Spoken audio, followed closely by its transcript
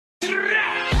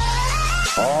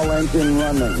engine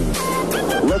running.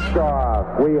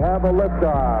 Liftoff. We have a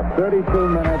liftoff. 32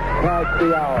 minutes past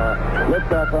the hour.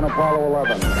 Liftoff on Apollo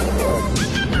 11.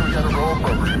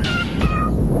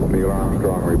 Neil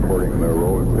Armstrong reporting the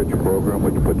roll and pitch program,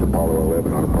 which puts Apollo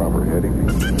 11 on a proper heading.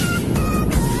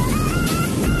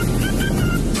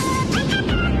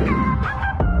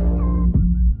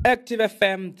 Active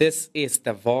FM, this is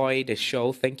The Void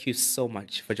Show. Thank you so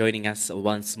much for joining us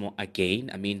once more again.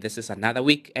 I mean, this is another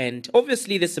week, and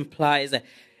obviously this implies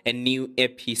a new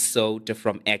episode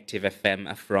from Active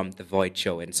FM from The Void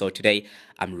Show. And so today,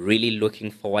 I'm really looking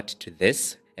forward to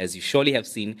this. As you surely have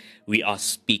seen, we are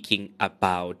speaking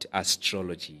about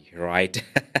astrology, right?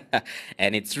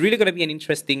 And it's really going to be an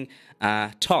interesting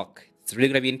talk. It's really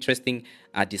going to be an interesting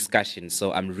discussion.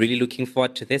 So I'm really looking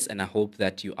forward to this, and I hope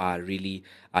that you are really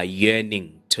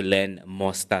yearning to learn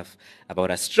more stuff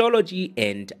about astrology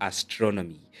and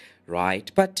astronomy, right?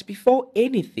 But before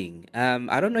anything,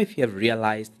 I don't know if you have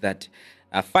realized that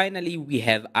finally we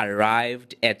have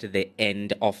arrived at the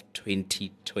end of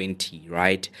 2020,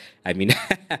 right? I mean,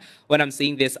 when I'm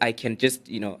saying this, I can just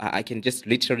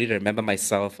literally remember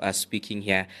myself speaking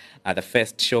here the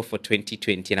first show for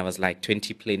 2020, and I was like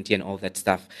 20 plenty and all that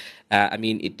stuff. I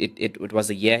mean, it was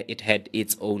a year. It had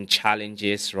its own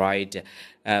challenges, right?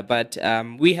 But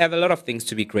we have a lot of things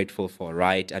to be grateful for,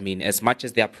 right? I mean, as much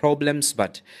as there are problems,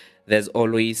 but there's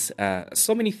always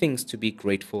so many things to be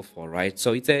grateful for, right?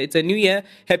 So it's a new year.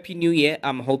 Happy New Year.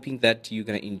 I'm hoping that you're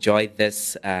going to enjoy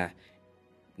this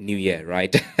new year,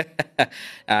 right?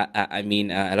 I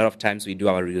mean, a lot of times we do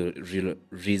our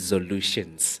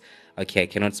resolutions. Okay, I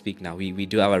cannot speak now. We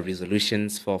do our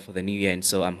resolutions for the new year, and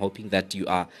so I'm hoping that you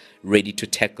are ready to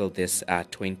tackle this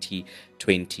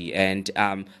 2020. And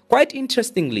quite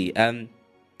interestingly,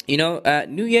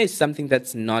 New Year is something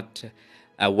that's not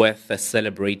worth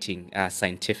celebrating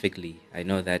scientifically. I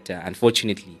know that,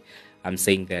 unfortunately, I'm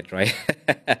saying that, right?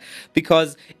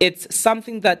 Because it's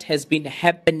something that has been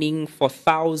happening for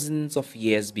thousands of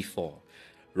years before,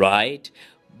 right?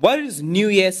 What is New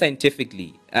Year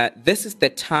scientifically? This is the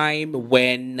time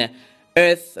when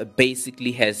Earth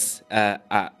basically has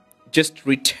just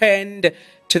returned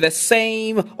to the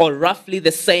same or roughly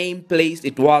the same place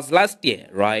it was last year,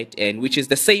 right? And which is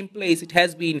the same place it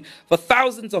has been for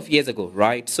thousands of years ago,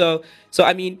 right? So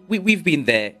I mean, we've been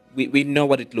there. We know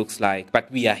what it looks like,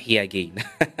 but we are here again,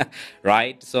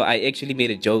 right? So I actually made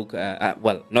a joke.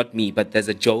 Well, not me, but there's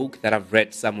a joke that I've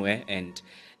read somewhere, and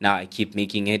now I keep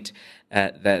making it.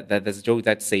 There's a joke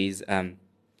that says,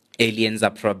 aliens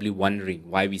are probably wondering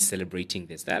why we're celebrating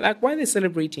this. They're like, why are they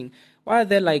celebrating? Why are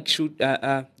they like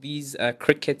these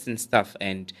crickets and stuff?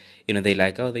 And they're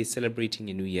like, oh, they're celebrating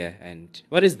a new year. And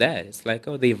what is that? It's like,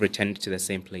 oh, they've returned to the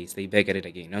same place. They back at it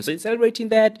again. So it's celebrating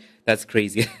that. That's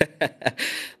crazy.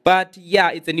 But yeah,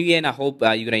 it's a new year, and I hope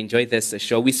you're gonna enjoy this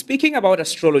show. We're speaking about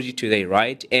astrology today,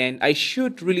 right? And I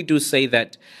should really do say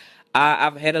that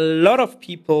I've had a lot of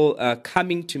people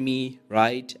coming to me,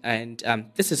 right? And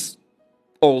this is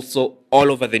also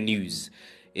all over the news.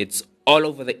 It's all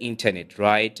over the internet,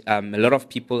 right? A lot of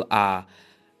people are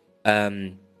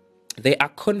they are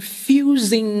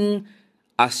confusing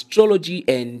astrology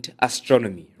and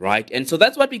astronomy, right? And so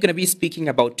that's what we're going to be speaking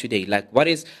about today. Like,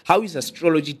 how is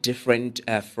astrology different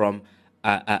from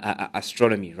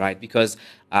astronomy, right? Because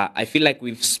I feel like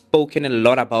we've spoken a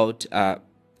lot about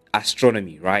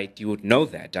astronomy, right? You would know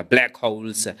that black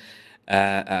holes,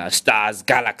 stars,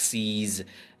 galaxies,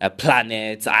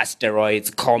 planets, asteroids,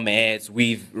 comets.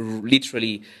 We've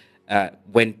literally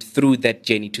went through that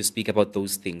journey to speak about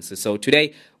those things. So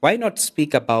today, why not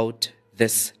speak about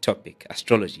this topic,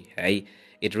 astrology? Hey?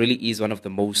 It really is one of the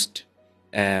most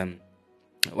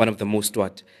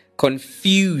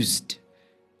confused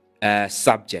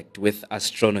subject with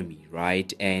astronomy,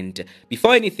 right? And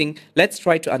before anything, let's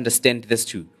try to understand this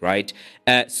too, right?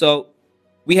 So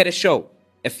we had a show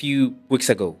a few weeks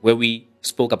ago where we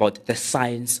spoke about the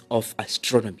science of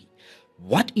astronomy.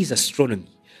 What is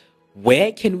astronomy?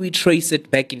 Where can we trace it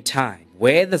back in time?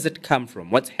 Where does it come from?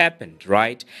 What's happened,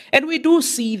 right? And we do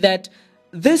see that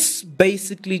this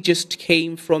basically just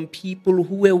came from people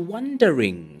who were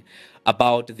wondering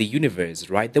about the universe,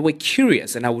 right? They were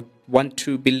curious, and I would want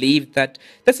to believe that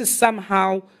this is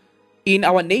somehow in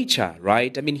our nature,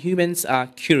 right? I mean, humans are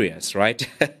curious, right?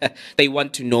 They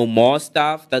want to know more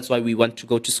stuff. That's why we want to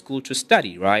go to school to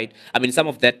study, right? I mean, some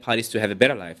of that part is to have a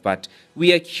better life, but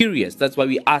we are curious. That's why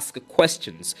we ask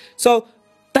questions. So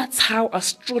that's how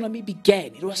astronomy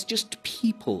began. It was just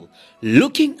people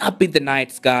looking up in the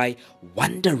night sky,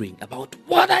 wondering about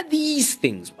what are these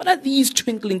things? What are these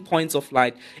twinkling points of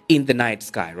light in the night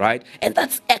sky, right? And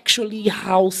that's actually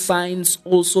how science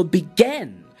also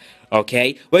began.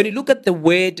 Okay, when you look at the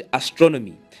word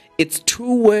astronomy, it's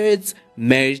two words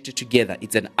merged together.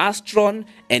 It's an astron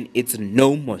and it's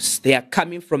nomos. They are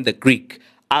coming from the Greek.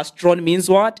 Astron means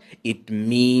what? It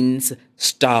means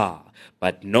star.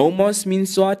 But nomos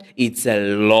means what? It's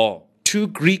a law. Two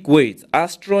Greek words,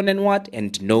 astron and what?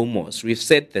 And nomos. We've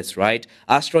said this, right?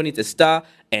 Astron is a star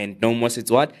and nomos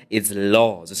is what? It's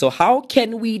laws. So how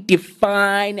can we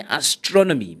define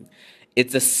astronomy?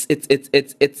 It's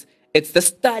the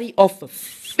study of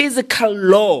physical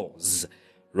laws,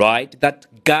 right, that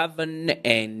govern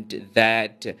and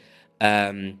that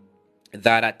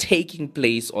are taking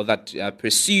place or that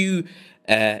pursue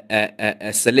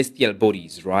celestial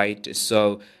bodies, right?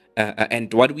 So,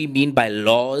 and what we mean by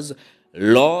laws,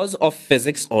 laws of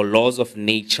physics or laws of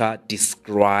nature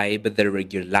describe the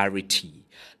regularity.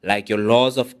 Like your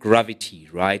laws of gravity,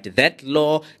 right? That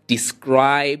law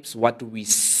describes what we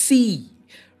see,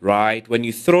 right? When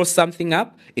you throw something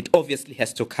up, it obviously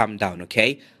has to come down,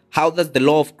 okay? How does the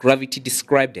law of gravity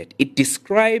describe that? It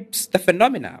describes the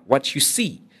phenomena, what you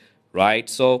see, right?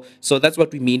 So that's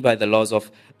what we mean by the laws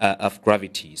of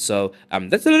gravity. So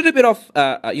that's a little bit of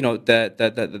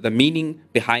the meaning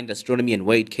behind astronomy and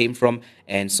where it came from.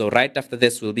 And so right after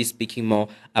this, we'll be speaking more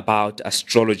about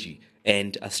astrology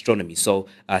and astronomy. So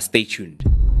stay tuned.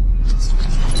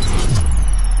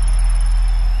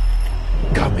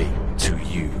 Coming to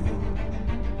you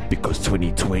because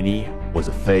 2020 was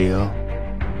a fail.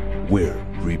 We're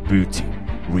rebooting,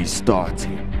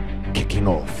 restarting, kicking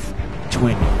off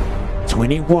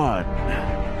 2021.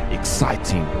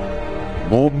 Exciting,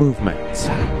 more movement,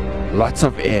 lots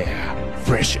of air,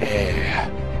 fresh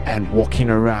air, and walking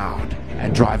around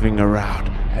and driving around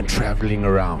and traveling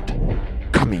around.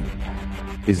 Coming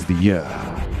is the year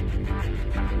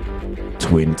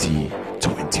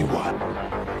 2021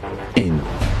 in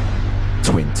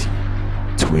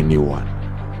 2021.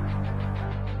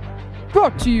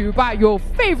 Brought to you by your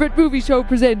favorite movie show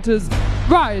presenters,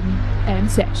 Ryan and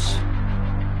Sesh.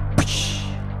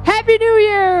 Happy New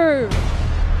Year!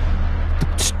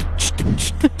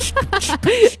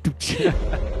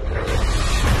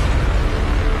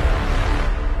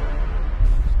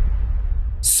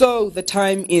 So the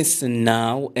time is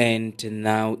now, and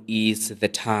now is the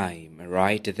time,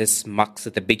 right? This marks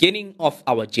the beginning of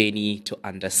our journey to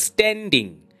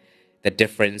understanding the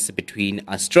difference between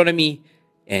astronomy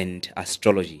and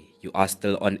astrology. You are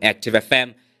still on Active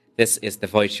FM. This is The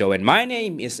Voice Show, and my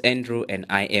name is Andrew, and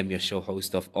I am your show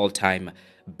host of all time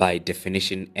by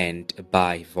definition and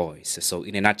by voice. So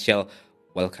in a nutshell,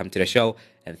 welcome to the show,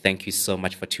 and thank you so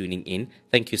much for tuning in.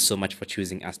 Thank you so much for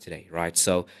choosing us today, right?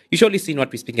 So you surely seen what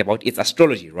we're speaking about. It's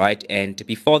astrology, right? And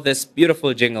before this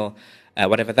beautiful jingle,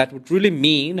 whatever that would really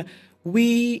mean,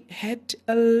 we had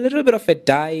a little bit of a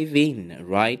dive in,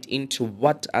 right, into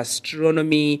what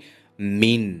astronomy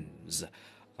means.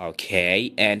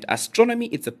 Okay, and astronomy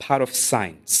is a part of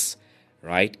science,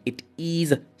 right? It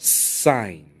is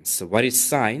science. What is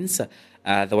science?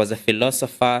 There was a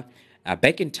philosopher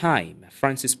back in time,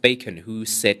 Francis Bacon, who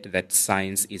said that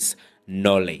science is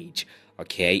knowledge.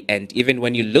 Okay, and even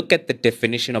when you look at the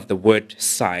definition of the word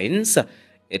science,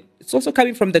 it's also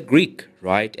coming from the Greek,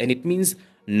 right? And it means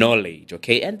knowledge.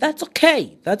 Okay, and that's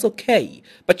okay. That's okay.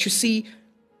 But you see,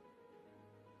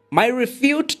 my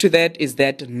refute to that is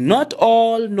that not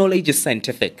all knowledge is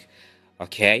scientific.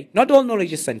 Okay? Not all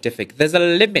knowledge is scientific. There's a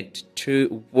limit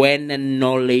to when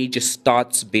knowledge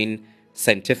starts being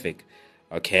scientific.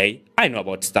 Okay? I know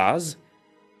about stars,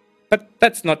 but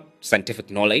that's not scientific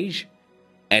knowledge.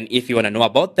 And if you want to know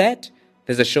about that,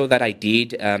 there's a show that I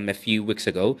did a few weeks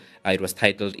ago. It was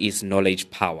titled Is Knowledge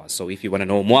Power? So if you want to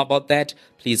know more about that,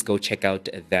 please go check out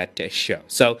that show.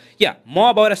 So yeah, more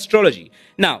about astrology.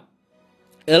 Now,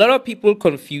 a lot of people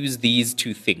confuse these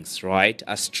two things, right?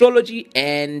 Astrology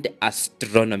and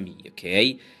astronomy,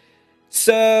 okay?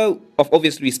 So,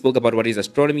 obviously, we spoke about what is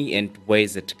astronomy and where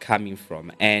is it coming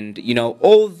from. And, you know,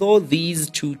 although these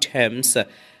two terms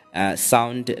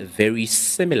sound very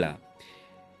similar,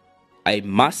 I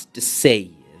must say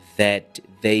that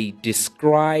they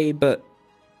describe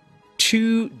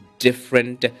two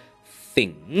different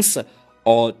things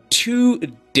or two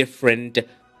different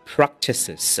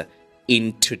practices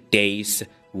in today's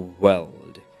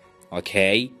world.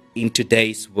 Okay? In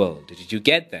today's world. Did you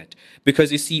get that?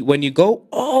 Because you see, when you go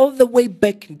all the way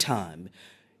back in time,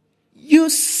 you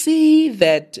see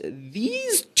that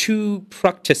these two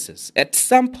practices, at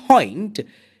some point,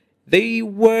 they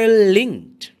were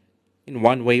linked in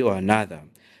one way or another.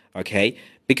 Okay?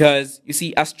 Because, you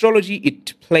see, astrology,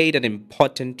 it played an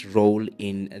important role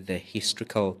in the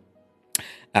historical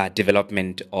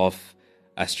development of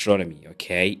astronomy.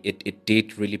 Okay, it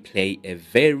did really play a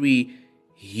very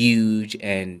huge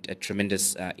and a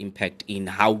tremendous impact in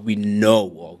how we know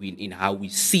or in how we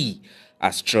see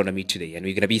astronomy today, and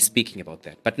we're going to be speaking about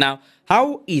that. But now,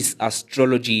 how is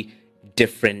astrology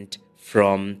different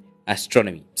from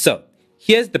astronomy? So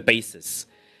here's the basis.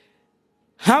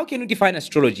 How can we define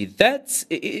astrology? That's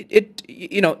it,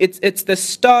 it's the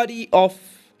study of,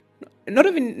 not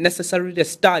even necessarily the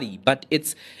study, but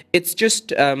it's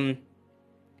just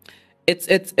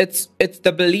it's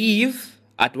the belief.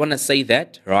 I'd want to say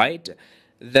that, right?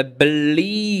 The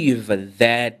belief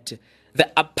that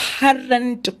the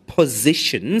apparent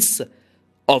positions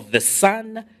of the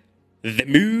sun, the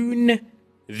moon,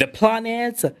 the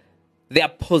planets, their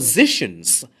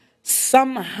positions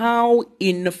somehow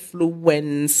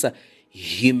influence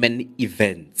human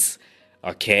events.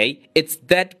 Okay? It's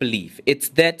that belief, it's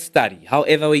that study,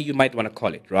 however way you might want to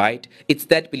call it, right? It's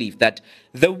that belief that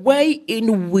the way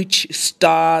in which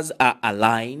stars are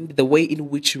aligned, the way in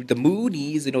which the moon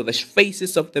is, the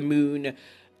phases of the moon,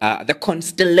 the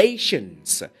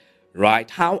constellations, right?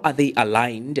 How are they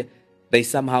aligned? They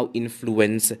somehow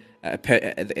influence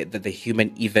the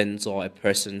human events or a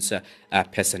person's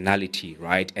personality,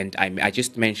 right? And I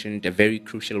just mentioned a very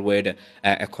crucial word,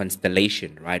 a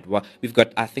constellation, right? Well,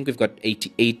 I think we've got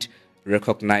 88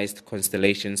 recognized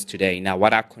constellations today. Now,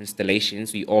 what are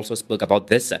constellations? We also spoke about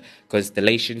this.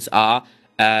 Constellations are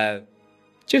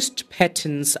just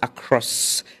patterns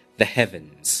across the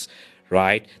heavens,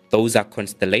 right? Those are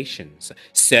constellations.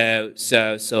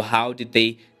 So how did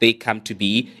they come to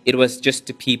be? It was just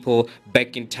the people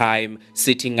back in time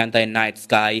sitting under a night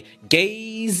sky,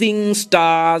 gazing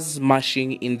stars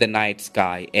marching in the night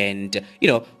sky. And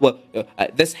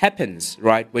this happens,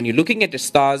 right? When you're looking at the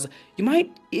stars, you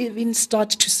might even start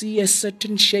to see a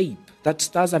certain shape that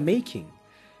stars are making,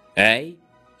 right?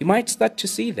 You might start to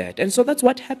see that. And so that's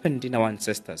what happened in our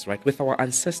ancestors, right? With our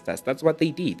ancestors, that's what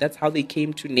they did. That's how they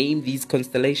came to name these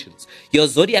constellations. Your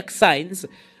zodiac signs,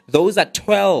 those are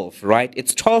 12, right?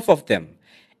 It's 12 of them.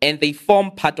 And they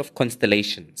form part of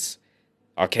constellations.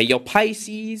 Okay, your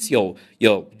Pisces, your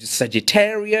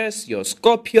Sagittarius, your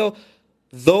Scorpio,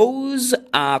 those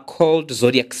are called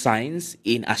zodiac signs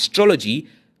in astrology.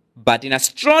 But in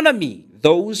astronomy,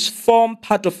 those form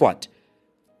part of what?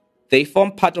 They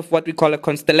form part of what we call a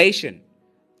constellation,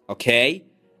 okay?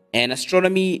 And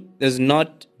astronomy does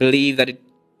not believe that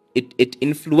it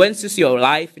influences your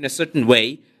life in a certain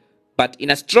way, but in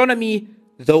astronomy,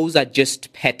 those are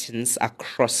just patterns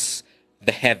across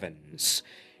the heavens.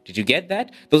 Did you get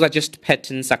that? Those are just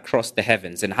patterns across the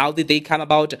heavens. And how did they come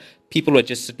about? People were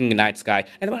just sitting in the night sky,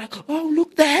 and they were like, oh,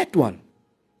 look, that one.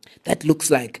 That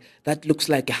looks like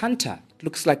a hunter. It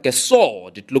looks like a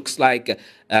sword. It looks like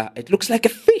a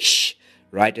fish,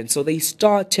 right? And so they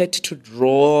started to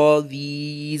draw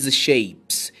these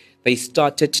shapes. They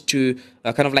started to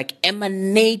kind of like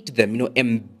emanate them,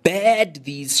 embed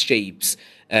these shapes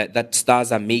that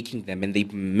stars are making them, and they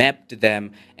mapped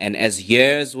them. And as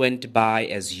years went by,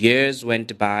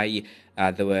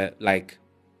 there were like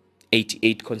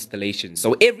 88 constellations.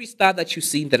 So every star that you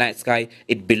see in the night sky,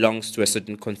 it belongs to a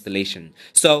certain constellation.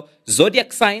 So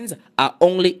zodiac signs are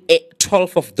only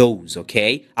 12 of those,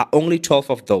 okay? Are only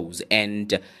 12 of those.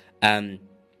 And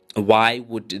why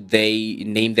would they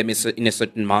name them in a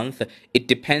certain month? It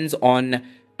depends on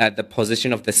the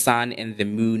position of the sun and the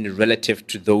moon relative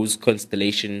to those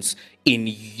constellations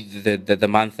in the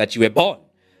month that you were born.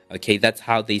 Okay, that's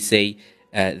how they say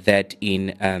that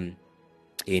in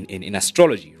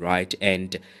astrology, right?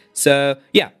 And so,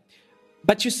 yeah.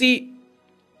 But you see,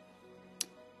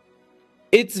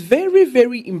 it's very,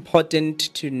 very important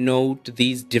to note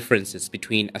these differences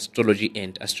between astrology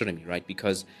and astronomy, right?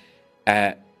 Because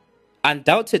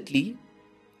undoubtedly,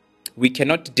 we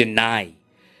cannot deny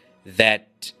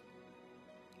that,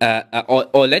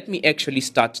 or let me actually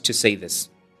start to say this.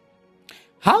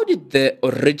 How did the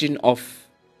origin of,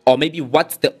 or maybe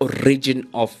what's the origin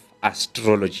of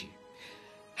astrology?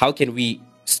 How can we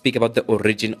speak about the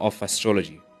origin of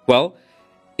astrology? Well,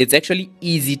 it's actually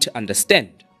easy to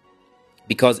understand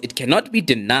because it cannot be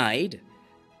denied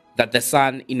that the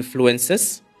sun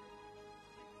influences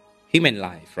human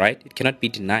life, right? It cannot be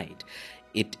denied.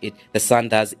 The sun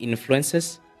does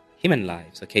influences human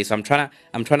lives. Okay, so I'm trying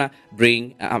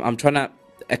to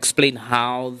explain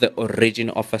how the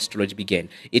origin of astrology began.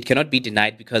 It cannot be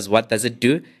denied because what does it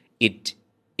do? It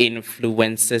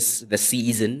influences the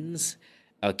seasons.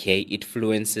 Okay, it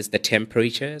influences the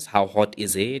temperatures. How hot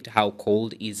is it? How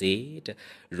cold is it?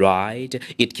 Right?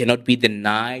 It cannot be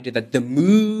denied that the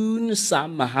moon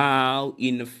somehow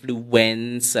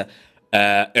influences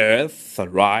Earth,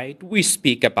 right? We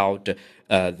speak about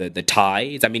the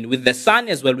tides. I mean, with the sun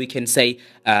as well, we can say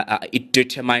it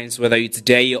determines whether it's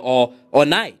day or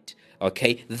night.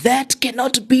 Okay, that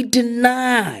cannot be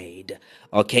denied.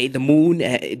 Okay, the moon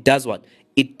it does what?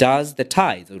 It does the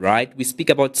tides, right? We speak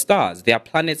about stars. They are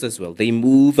planets as well. They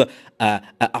move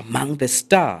among the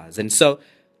stars, and so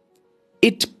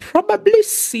it probably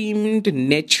seemed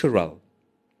natural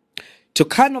to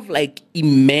kind of like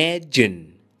imagine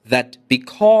that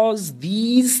because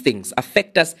these things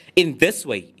affect us in this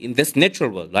way, in this natural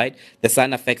world, right? The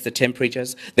sun affects the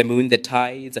temperatures, the moon, the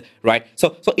tides, right?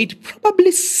 So it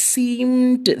probably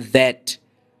seemed that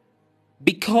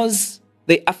because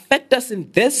they affect us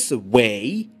in this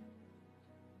way,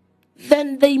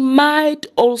 then they might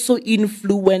also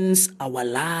influence our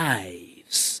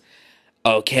lives.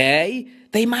 Okay?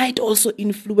 They might also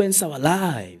influence our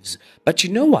lives. But you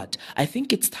know what? I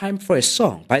think it's time for a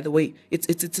song. By the way,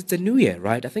 it's a new year,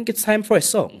 right? I think it's time for a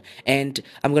song. And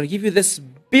I'm going to give you this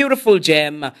beautiful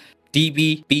gem,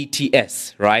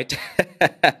 DBBTS, right?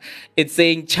 It's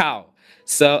saying ciao.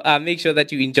 So make sure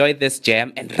that you enjoy this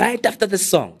jam. And right after the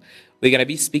song, we're going to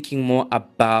be speaking more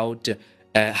about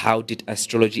how did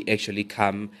astrology actually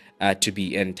come to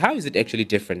be, and how is it actually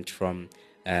different from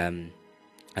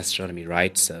astronomy,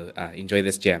 right? So enjoy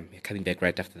this jam. We're coming back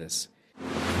right after this.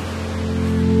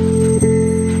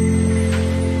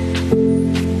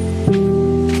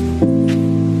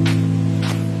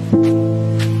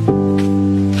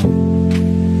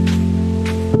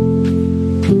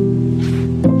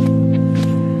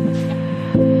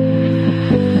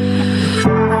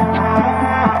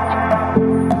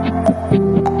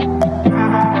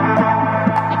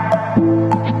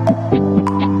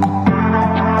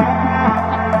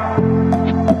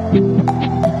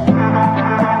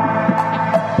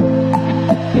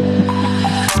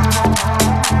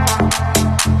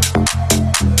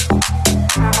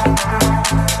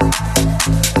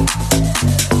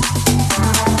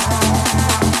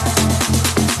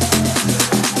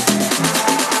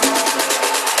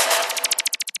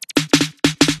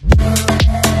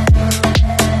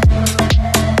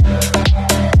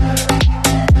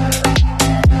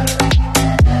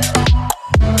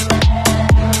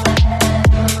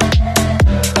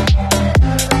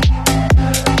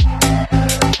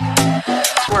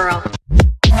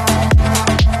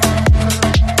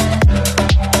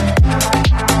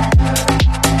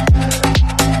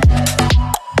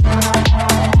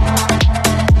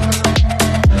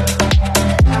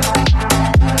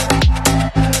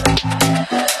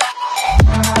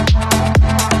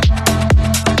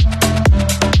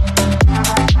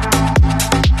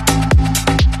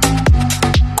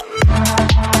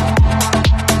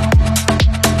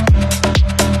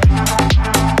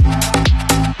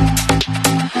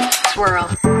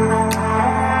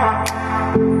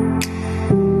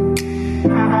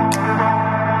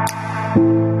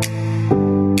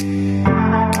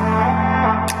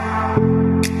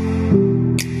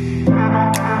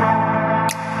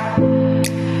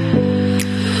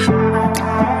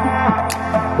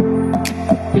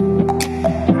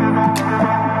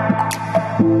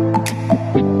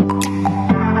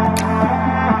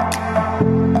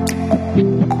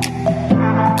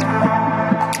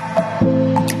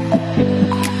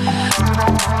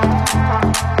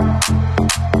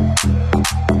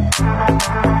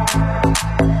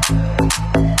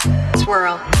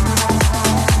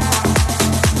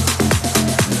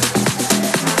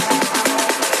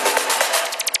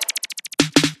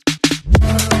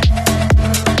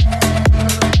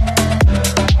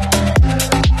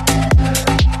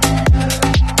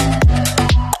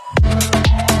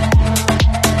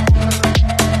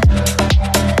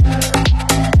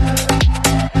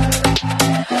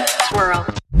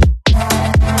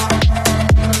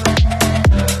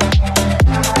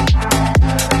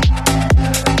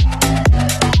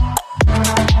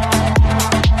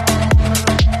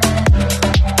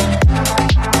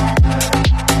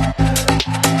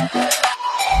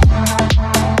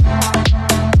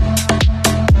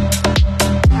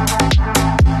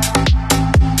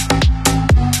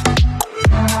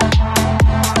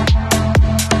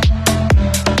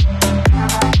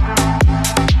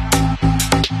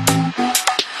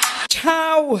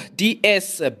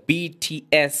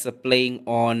 DSBTS playing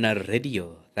on a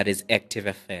radio that is Active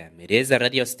FM. It is a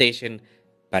radio station,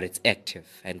 but it's active,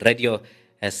 and radio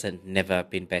has never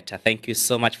been better. Thank you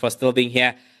so much for still being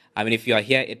here. I mean, if you are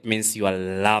here, it means you are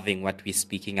loving what we're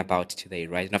speaking about today,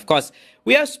 right? And of course,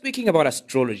 we are speaking about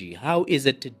astrology. How is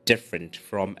it different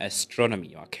from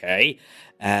astronomy, okay?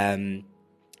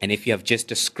 And if you have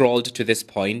just scrolled to this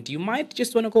point, you might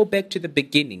just want to go back to the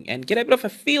beginning and get a bit of a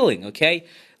feeling, okay?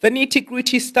 The nitty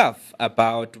gritty stuff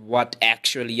about what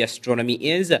actually astronomy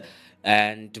is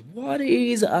and what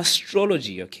is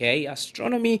astrology, okay?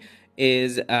 Astronomy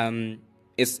is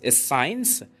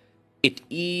science. It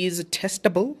is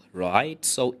testable, right?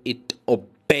 So it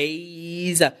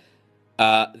obeys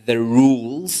the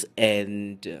rules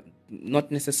and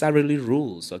not necessarily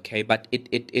rules, okay, but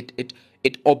it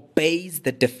obeys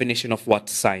the definition of what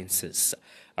science is,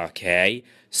 okay.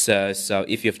 So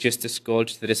if you've just scrolled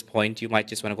to this point, you might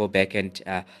just want to go back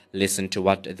and listen to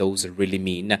what those really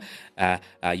mean.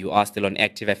 You are still on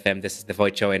Active FM. This is the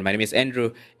Void Show, and my name is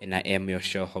Andrew, and I am your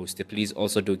show host. Please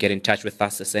also do get in touch with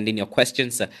us. Send in your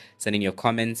questions, send in your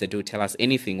comments, do tell us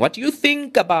anything. What do you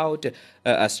think about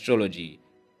astrology?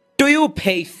 Do you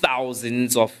pay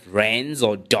thousands of rands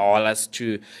or dollars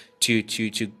for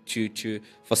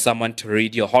someone to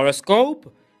read your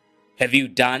horoscope? Have you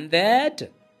done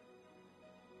that?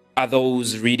 Are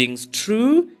those readings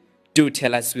true? Do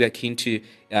tell us. We are keen to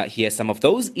hear some of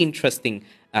those interesting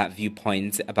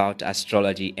viewpoints about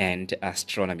astrology and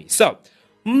astronomy. So,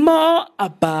 more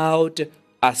about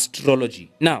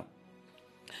astrology. Now,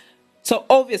 so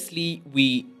obviously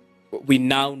we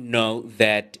now know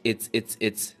that it's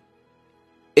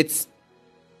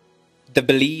the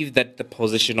belief that the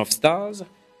position of stars,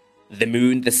 the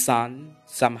moon, the sun,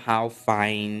 somehow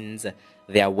finds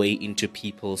their way into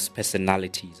people's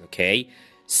personalities, okay?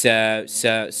 So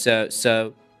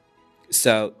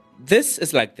this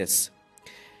is like this.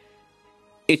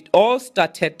 It all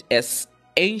started as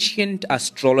ancient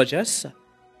astrologers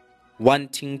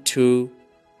wanting to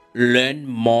learn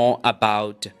more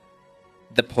about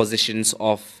the positions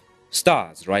of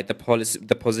stars, right?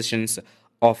 The positions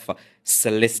of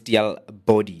celestial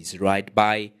bodies, right?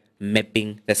 By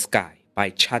mapping the sky,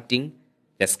 by charting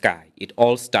the sky. It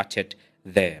all started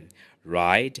there,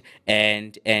 right?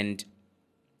 And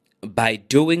by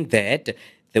doing that,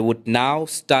 they would now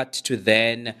start to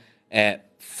then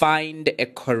find a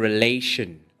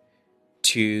correlation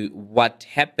to what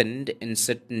happened in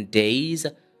certain days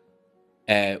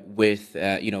with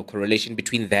correlation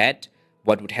between that,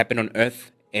 what would happen on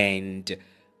Earth, and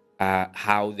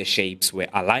how the shapes were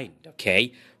aligned,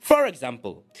 okay? For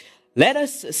example, let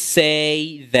us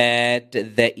say that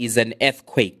there is an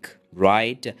earthquake,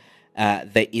 right?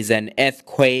 There is an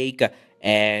earthquake,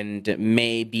 and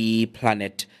maybe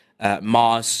planet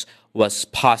Mars was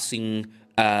passing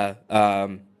the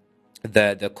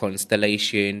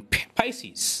constellation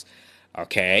Pisces,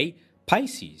 okay?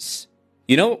 Pisces.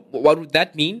 You know, what would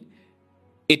that mean?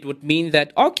 It would mean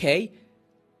that, okay,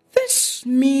 this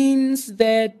means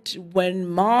that when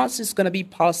Mars is going to be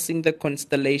passing the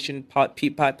constellation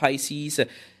Pisces,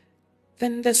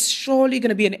 then there's surely going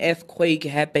to be an earthquake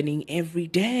happening every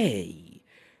day.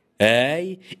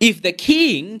 If the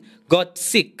king got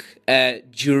sick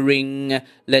during,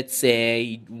 let's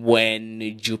say,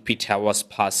 when Jupiter was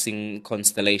passing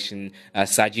constellation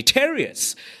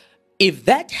Sagittarius, if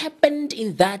that happened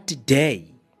in that day,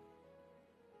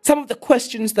 some of the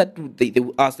questions that they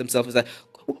will ask themselves is that,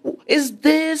 is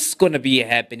this going to be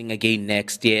happening again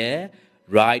next year?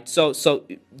 Right? So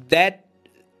that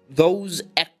those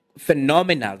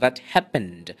phenomena that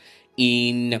happened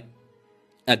in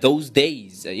those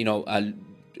days,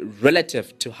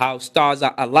 relative to how stars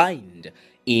are aligned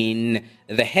in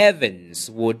the heavens,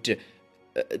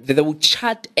 they would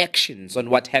chart actions on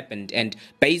what happened, and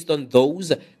based on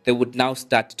those, they would now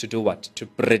start to do what? To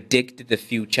predict the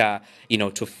future,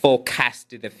 to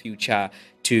forecast the future,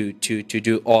 to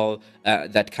do all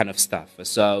that kind of stuff.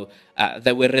 So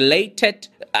they were related.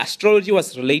 Astrology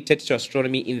was related to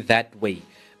astronomy in that way,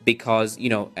 because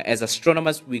as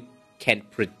astronomers, we can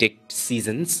predict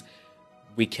seasons,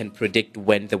 we can predict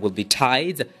when there will be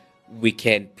tides, we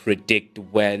can predict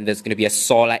when there's going to be a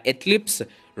solar eclipse,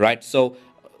 right? So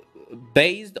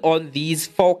based on these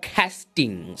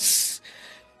forecastings,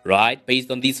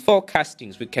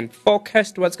 we can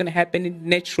forecast what's going to happen in the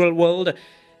natural world,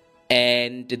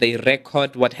 and they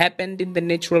record what happened in the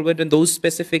natural world in those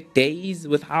specific days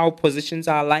with how positions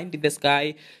are aligned in the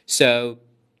sky. So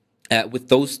with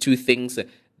those two things,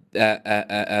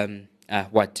 the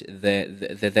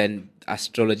then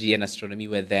astrology and astronomy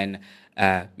were then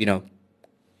they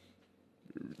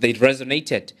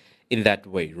resonated in that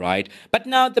way, right? But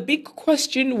now the big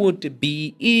question would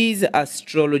be, is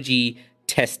astrology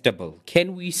testable?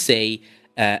 Can we say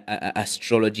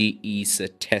astrology is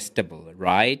testable,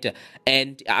 right?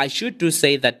 And I should do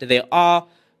say that there are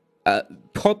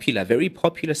very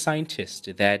popular scientists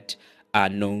that are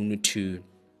known to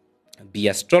be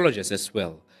astrologers as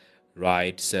well,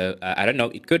 right? So I don't know,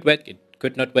 it could work, it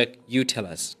could not work. You tell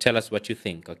us. Tell us what you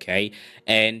think, okay?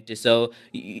 And so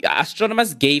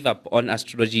astronomers gave up on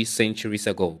astrology centuries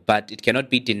ago, but it cannot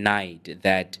be denied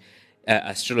that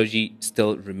astrology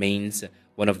still remains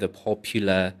one of the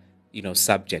popular,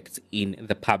 subjects in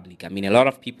the public. I mean, a lot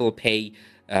of people pay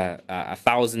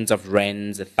thousands of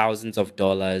rands, thousands of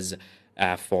dollars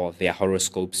for their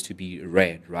horoscopes to be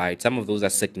read, right? Some of those are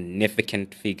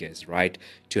significant figures, right?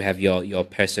 To have your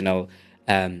personal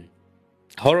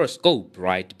horoscope,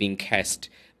 right, being cast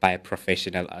by a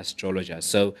professional astrologer.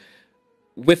 So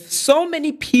with so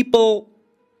many people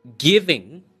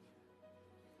giving,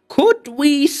 could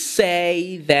we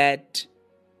say that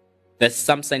there's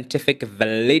some scientific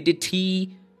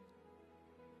validity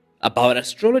about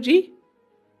astrology?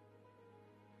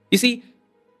 You see,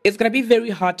 it's going to be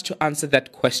very hard to answer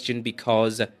that question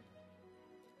because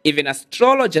even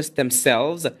astrologers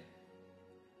themselves,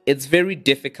 it's very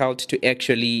difficult to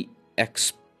actually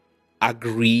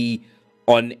agree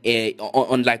on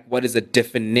like what is a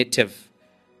definitive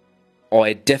or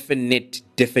a definite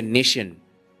definition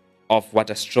of what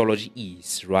astrology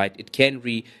is, right? It can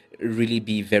really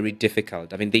be very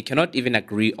difficult. I mean, they cannot even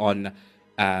agree on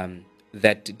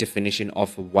that definition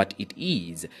of what it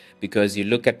is, because you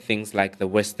look at things like the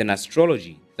Western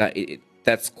astrology,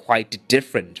 that's quite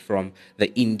different from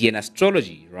the Indian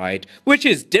astrology, right? Which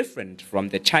is different from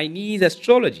the Chinese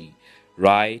astrology,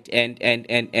 right? And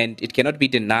it cannot be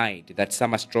denied that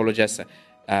some astrologers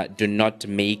do not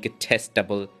make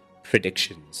testable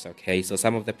predictions, okay? So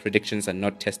some of the predictions are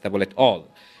not testable at all.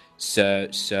 So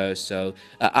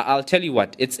I'll tell you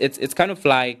what, it's kind of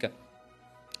like,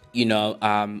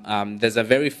 there's a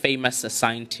very famous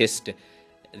scientist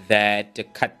that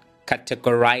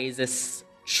categorizes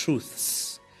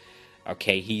truths.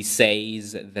 Okay, he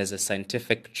says there's a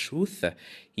scientific truth,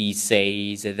 he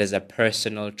says there's a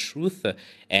personal truth,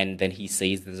 and then he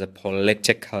says there's a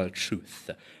political truth,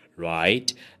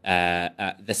 right?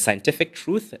 The scientific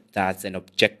truth, that's an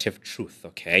objective truth,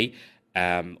 okay?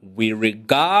 We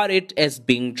regard it as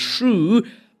being true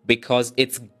because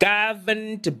it's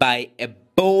governed by a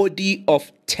body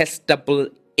of testable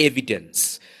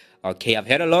evidence. Okay, I've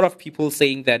heard a lot of people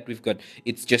saying that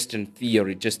it's just a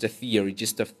theory,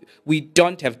 we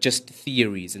don't have just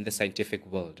theories in the scientific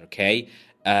world, okay?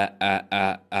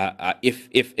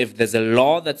 If there's a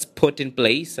law that's put in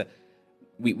place,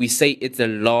 we say it's a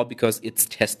law because it's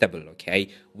testable, okay?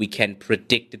 We can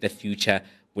predict the future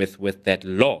with that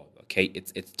law. Okay,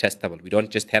 it's testable. We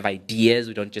don't just have ideas,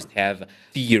 we don't just have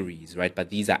theories, right? But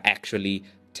these are actually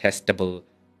testable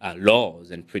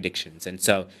laws and predictions. And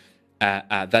so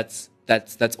that's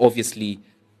obviously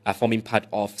forming part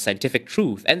of scientific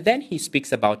truth. And then he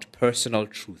speaks about personal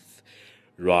truth,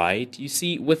 right? You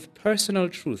see, with personal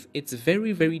truth, it's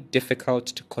very, very difficult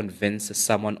to convince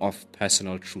someone of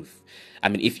personal truth. I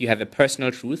mean, if you have a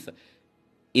personal truth,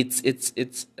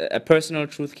 it's a personal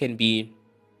truth can be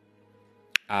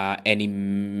an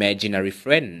imaginary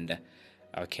friend,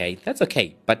 okay, that's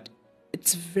okay, but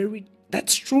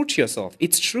that's true to yourself.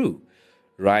 It's true,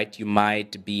 right? You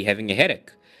might be having a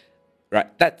headache, right?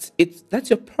 That's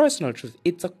your personal truth.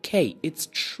 It's okay. It's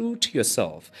true to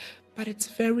yourself, but it's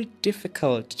very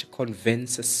difficult to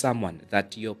convince someone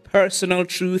that your personal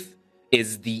truth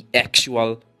is the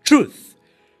actual truth,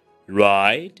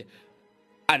 right?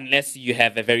 Unless you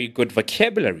have a very good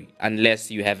vocabulary, unless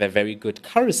you have a very good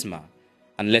charisma,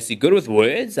 unless you're good with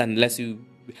words,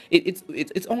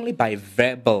 it's only by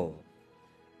verbal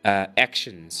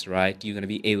actions, right? You're going to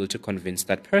be able to convince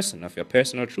that person of your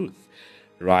personal truth,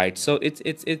 right? So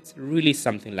it's really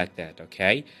something like that,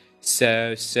 okay?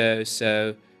 So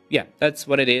yeah, that's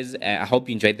what it is. I hope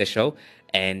you enjoyed the show,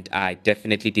 and I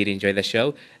definitely did enjoy the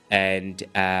show. And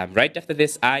right after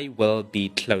this, I will be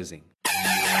closing.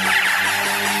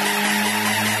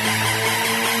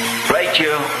 Right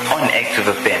here on Active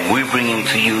FM, we're bringing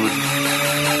to you.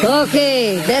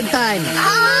 Okay, that time.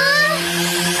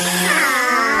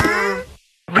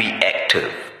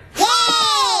 Reactive.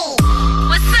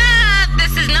 What's up?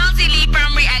 This is Nazi Lee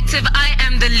from Reactive. I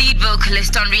am the lead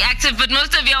vocalist on Reactive, but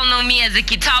most of y'all know me as a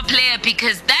guitar player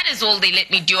because that is all they let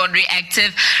me do on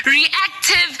Reactive.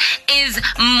 Reactive is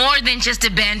more than just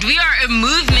a band. We are a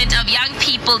movement of young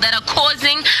people that are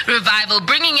causing revival,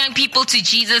 bringing young people to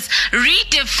Jesus,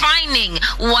 redefining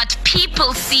what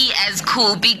people see as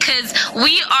cool, because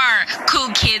we are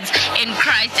cool kids in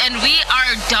Christ and we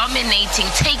are dominating,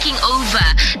 taking over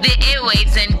the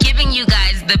airwaves and giving you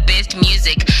guys the best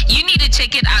music. You need to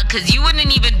check it out because you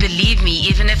wouldn't even believe me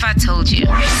even if I told you.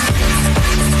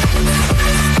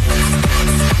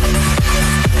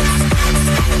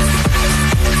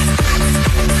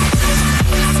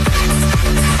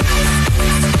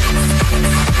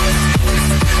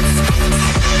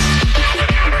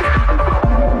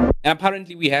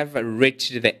 apparently we have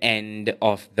reached the end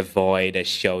of the Void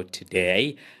show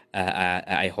today.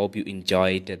 I hope you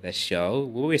enjoyed the show.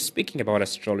 We were speaking about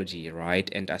astrology, right,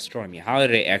 and astronomy, how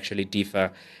they actually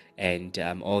differ, and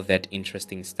all that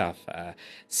interesting stuff.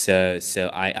 So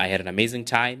I had an amazing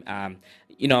time.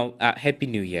 Happy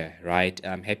New Year, right?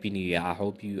 Happy New Year. I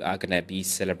hope you are gonna be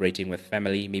celebrating with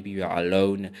family. Maybe you are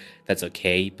alone. That's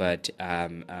okay, but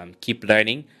keep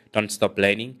learning. Don't stop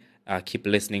learning. Keep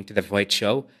listening to the Void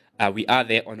Show. We are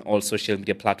there on all social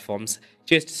media platforms.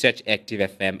 Just search Active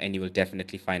FM and you will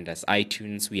definitely find us.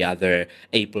 iTunes, we are there.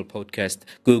 Apple Podcast,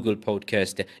 Google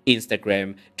Podcast,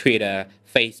 Instagram, Twitter,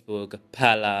 Facebook,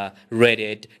 Pala,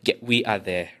 Reddit. Yeah, we are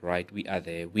there, right? We are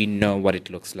there. We know what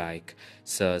it looks like.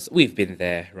 So we've been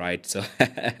there, right? So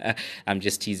I'm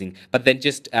just teasing. But then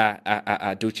just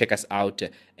do check us out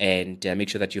and make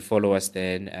sure that you follow us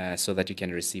then so that you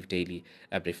can receive daily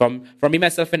update. From me,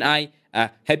 myself, and I,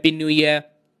 Happy New Year.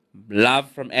 Love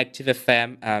from Active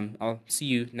FM. I'll see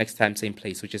you next time, same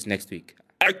place, which is next week.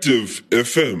 Active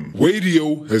FM.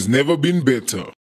 Radio has never been better.